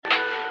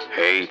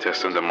Hey,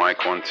 testing the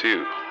mic 1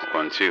 2.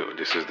 1 2.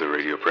 This is the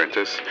Radio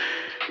Apprentice.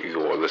 You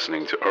are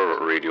listening to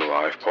our Radio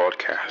Live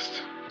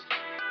podcast.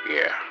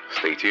 Yeah,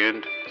 stay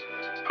tuned.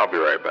 I'll be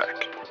right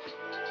back.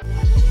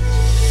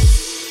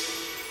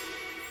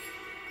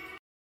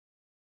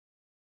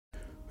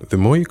 The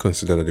more you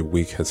consider that the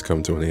week has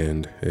come to an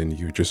end and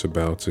you're just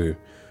about to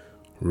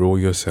roll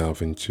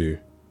yourself into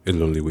a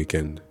lonely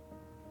weekend,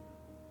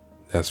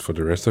 that's for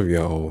the rest of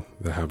y'all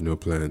that have no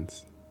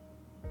plans.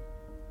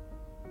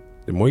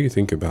 The more you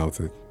think about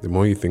it, the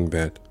more you think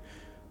that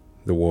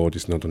the world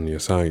is not on your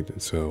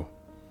side, so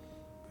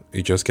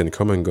it just can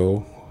come and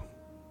go.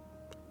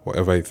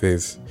 Whatever it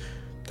is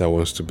that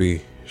wants to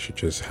be should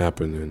just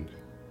happen, and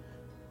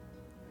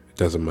it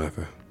doesn't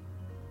matter.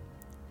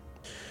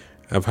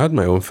 I've had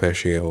my own fair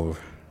share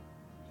of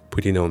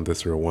putting on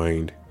this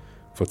rewind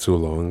for too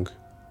long,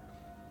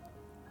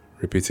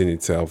 repeating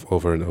itself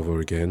over and over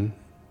again.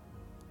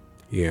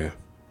 Yeah.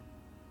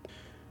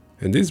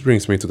 And this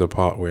brings me to the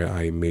part where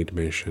I made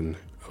mention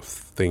of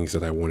things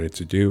that I wanted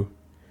to do,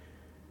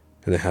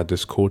 and I had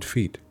this cold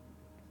feet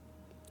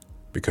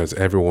because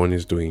everyone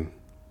is doing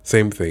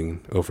same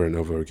thing over and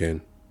over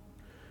again.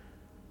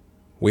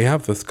 We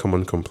have this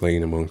common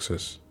complaint amongst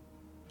us.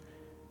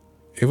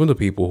 Even the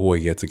people who are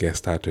yet to get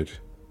started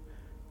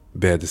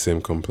bear the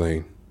same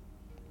complaint.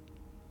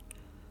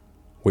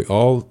 We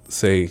all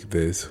say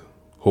this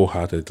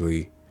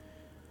wholeheartedly,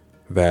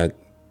 that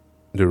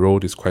the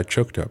road is quite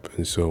choked up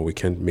and so we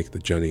can't make the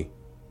journey.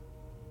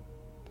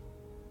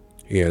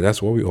 Yeah,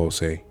 that's what we all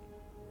say.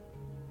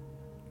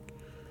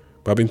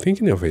 But I've been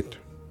thinking of it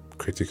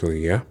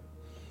critically, yeah?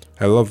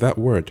 I love that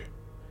word.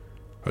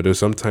 Although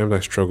sometimes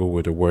I struggle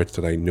with the words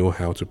that I know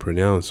how to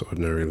pronounce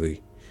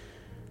ordinarily.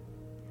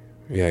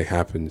 Yeah, it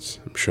happens.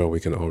 I'm sure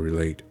we can all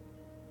relate.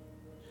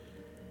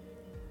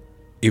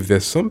 If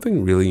there's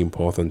something really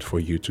important for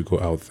you to go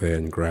out there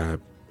and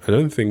grab, I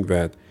don't think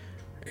that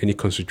any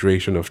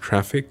consideration of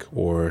traffic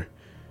or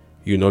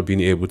you not being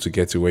able to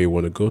get to where you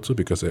want to go to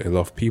because there are a lot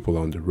of people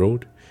on the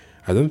road,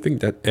 I don't think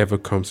that ever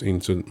comes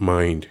into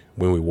mind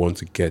when we want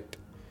to get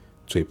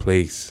to a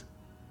place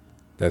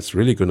that's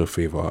really going to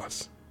favor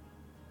us.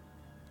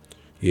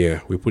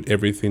 Yeah, we put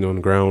everything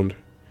on ground.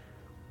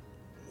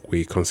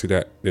 We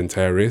consider the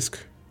entire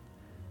risk.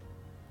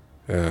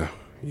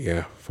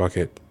 Yeah, fuck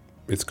it.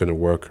 It's gonna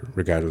work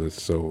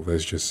regardless. So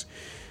let's just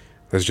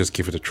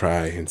give it a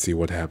try and see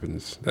what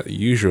happens. That's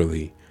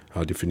usually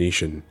our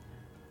definition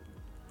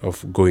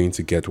of going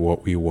to get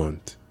what we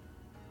want.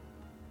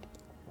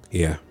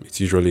 Yeah, it's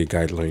usually a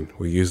guideline.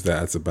 We use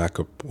that as a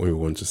backup when we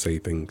want to say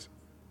things.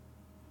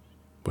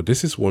 But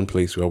this is one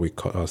place where we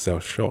cut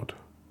ourselves short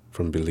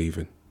from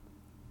believing.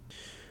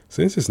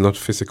 Since it's not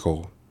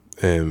physical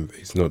and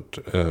it's not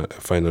a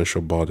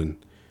financial burden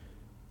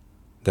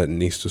that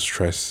needs to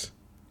stress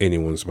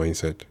anyone's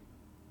mindset,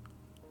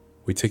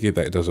 we take it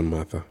that it doesn't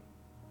matter.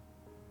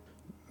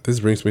 This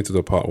brings me to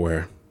the part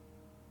where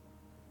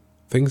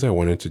things I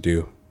wanted to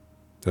do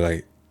that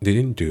I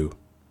didn't do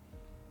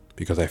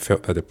because I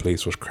felt that the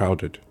place was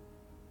crowded.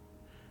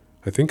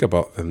 I think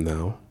about them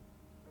now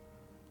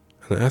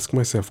and I ask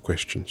myself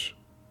questions.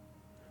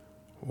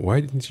 Why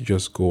didn't you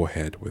just go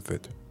ahead with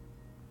it?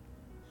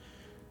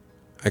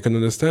 I can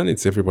understand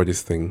it's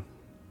everybody's thing.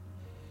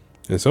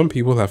 And some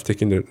people have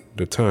taken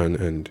the turn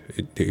and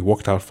it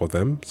worked out for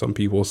them. Some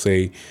people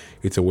say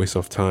it's a waste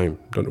of time.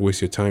 Don't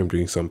waste your time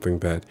doing something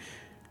that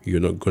you're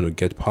not going to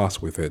get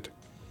past with it.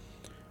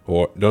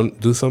 Or don't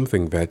do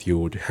something that you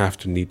would have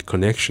to need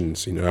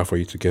connections in order for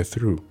you to get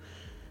through.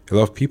 A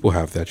lot of people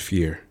have that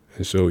fear.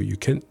 And so you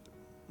can't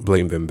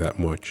blame them that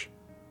much.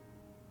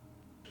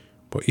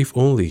 But if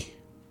only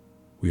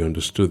we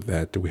understood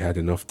that we had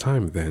enough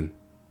time then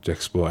to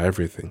explore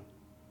everything.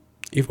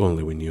 If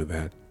only we knew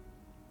that.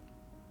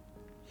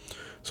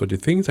 So the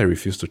things I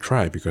refused to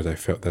try because I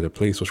felt that the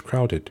place was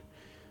crowded,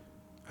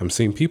 I'm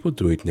seeing people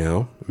do it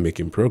now,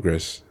 making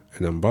progress,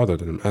 and I'm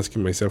bothered and I'm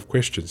asking myself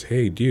questions.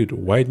 Hey dude,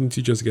 why didn't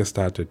you just get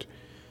started?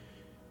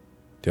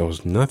 There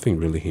was nothing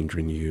really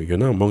hindering you. You're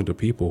not among the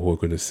people who are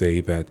going to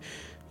say that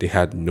they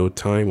had no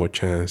time or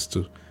chance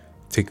to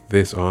take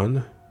this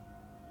on.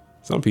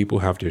 Some people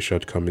have their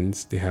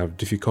shortcomings. They have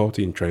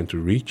difficulty in trying to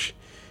reach.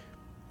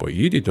 But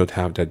you did not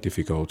have that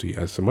difficulty.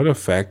 As a matter of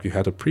fact, you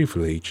had a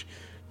privilege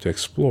to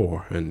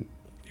explore, and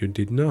you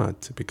did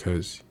not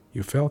because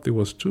you felt it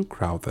was too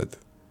crowded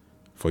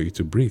for you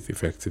to breathe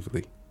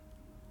effectively.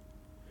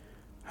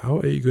 How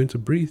are you going to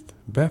breathe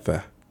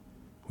better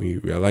when you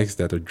realize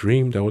that a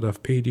dream that would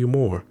have paid you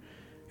more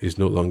is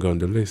no longer on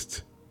the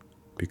list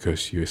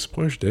because you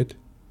expunged it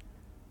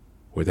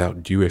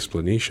without due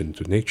explanation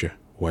to nature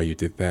why you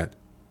did that?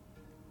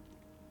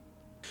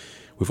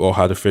 We've all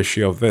had a fair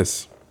share of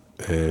this.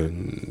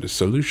 And the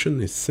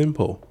solution is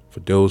simple for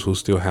those who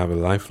still have a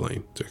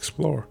lifeline to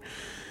explore.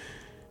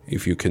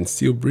 If you can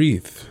still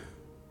breathe,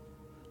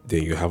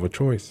 then you have a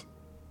choice.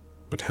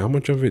 But how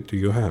much of it do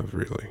you have,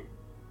 really?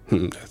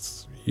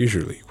 That's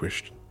usually a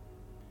question.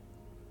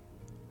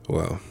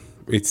 Well,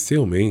 it's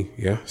still me,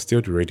 yeah,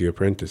 still the Radio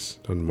Apprentice.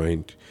 Don't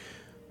mind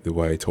the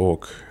way I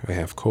talk. I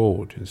have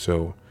cold, and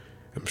so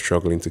I'm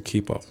struggling to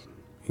keep up.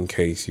 In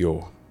case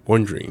you're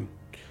wondering,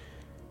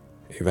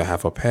 if I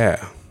have a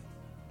pair,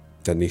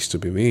 that needs to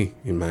be me.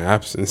 In my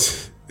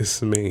absence,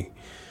 it's me.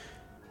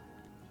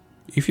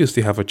 If you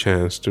still have a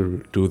chance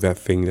to do that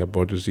thing that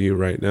bothers you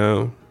right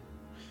now,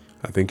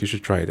 I think you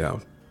should try it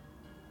out.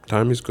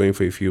 Time is going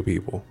for a few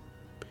people.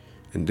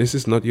 And this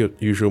is not your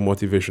usual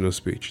motivational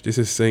speech. This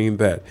is saying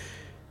that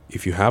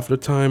if you have the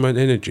time and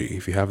energy,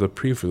 if you have the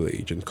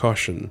privilege and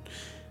caution,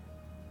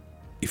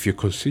 if you're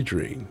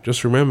considering,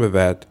 just remember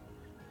that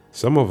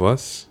some of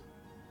us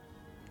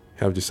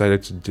have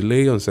decided to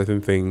delay on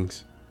certain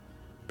things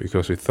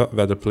because we thought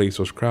that the place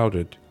was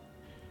crowded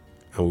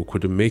and we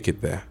couldn't make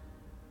it there.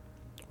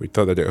 We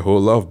thought that there were a whole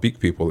lot of big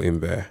people in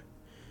there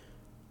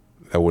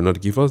that would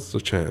not give us the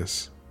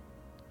chance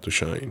to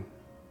shine.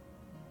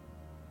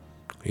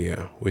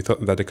 Yeah, we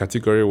thought that the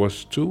category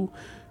was too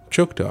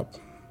choked up,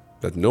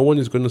 that no one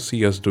is going to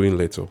see us doing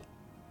little.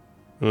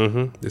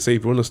 They say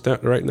if you want to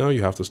start right now,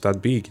 you have to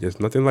start big. There's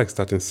nothing like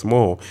starting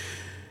small.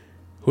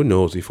 Who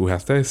knows, if we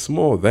had started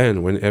small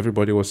then, when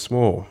everybody was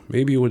small,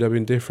 maybe it would have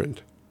been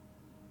different.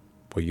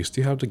 But you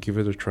still have to give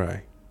it a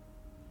try.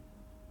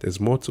 There's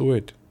more to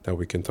it that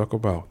we can talk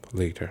about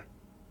later.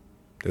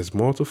 There's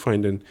more to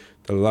finding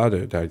the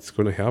ladder that's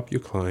going to help you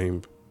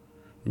climb.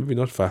 Maybe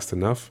not fast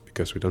enough,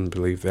 because we don't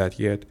believe that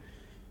yet.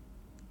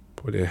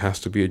 But there has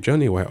to be a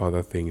journey where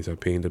other things are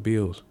paying the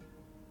bills.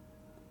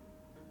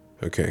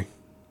 Okay,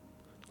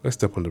 let's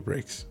step on the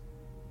brakes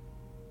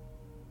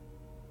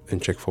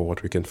and check for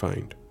what we can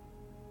find.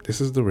 This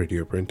is the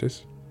Radio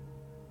Apprentice,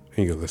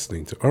 and you're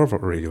listening to our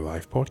Radio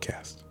Live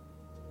podcast.